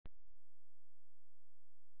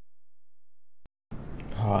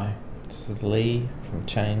Hi, this is Lee from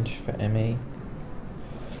Change for ME,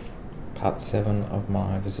 part 7 of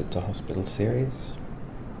my visit to hospital series.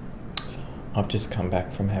 I've just come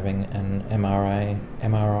back from having an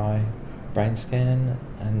MRI brain scan,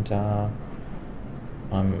 and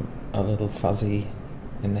I'm a little fuzzy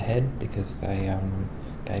in the head because they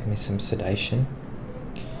gave me some sedation,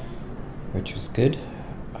 which was good.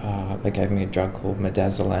 They gave me a drug called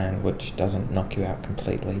midazolam, which doesn't knock you out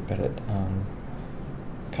completely, but it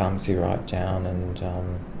calms you right down and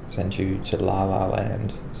sends you to la la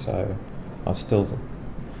land. So I was still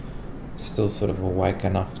sort of awake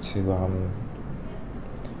enough to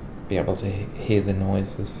be able to hear the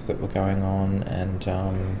noises that were going on and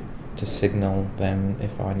to signal them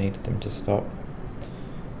if I needed them to stop.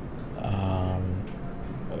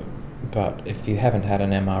 But if you haven't had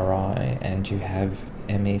an MRI and you have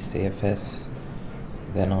ME/CFS,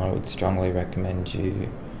 then I would strongly recommend you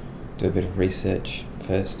do a bit of research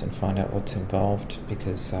first and find out what's involved,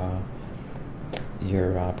 because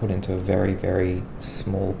you're put into a very, very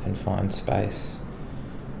small confined space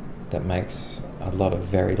that makes a lot of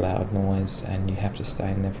very loud noise, and you have to stay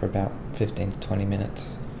in there for about 15 to 20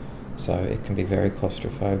 minutes. So it can be very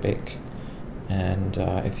claustrophobic, and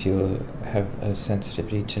if you have a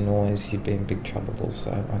sensitivity to noise, you'd be in big trouble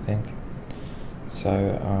also, I think.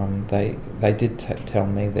 So they did tell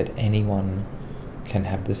me that anyone can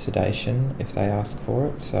have the sedation if they ask for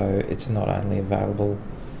it, so it's not only available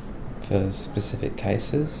for specific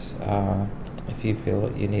cases. If you feel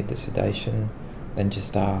that you need the sedation, then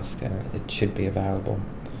just ask and it should be available.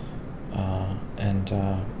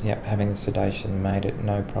 Having the sedation made it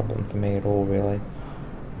no problem for me at all, really.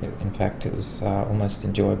 In fact, it was almost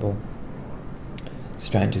enjoyable.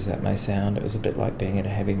 Strange as that may sound, it was a bit like being at a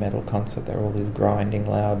heavy metal concert. There were all these grinding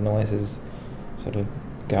loud noises sort of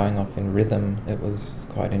going off in rhythm. It was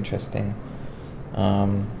quite interesting.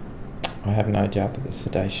 I have no doubt that the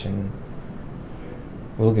sedation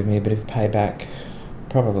will give me a bit of payback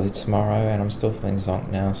probably tomorrow, and I'm still feeling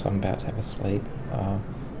zonked now, so I'm about to have a sleep.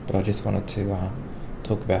 But I just wanted to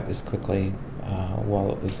talk about this quickly while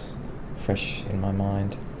it was fresh in my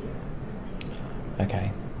mind.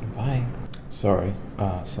 Okay, bye. Sorry,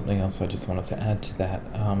 something else I just wanted to add to that.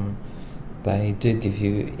 They do give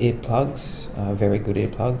you earplugs, very good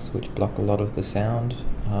earplugs, which block a lot of the sound.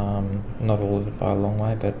 Not all of it by a long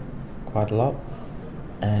way, but quite a lot.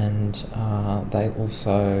 And they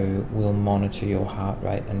also will monitor your heart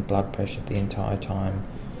rate and blood pressure the entire time,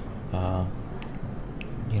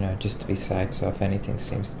 just to be safe. So if anything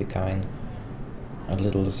seems to be going a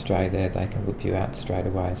little astray there, they can whip you out straight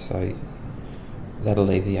away. So that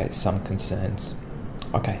alleviates some concerns.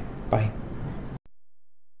 Okay, bye.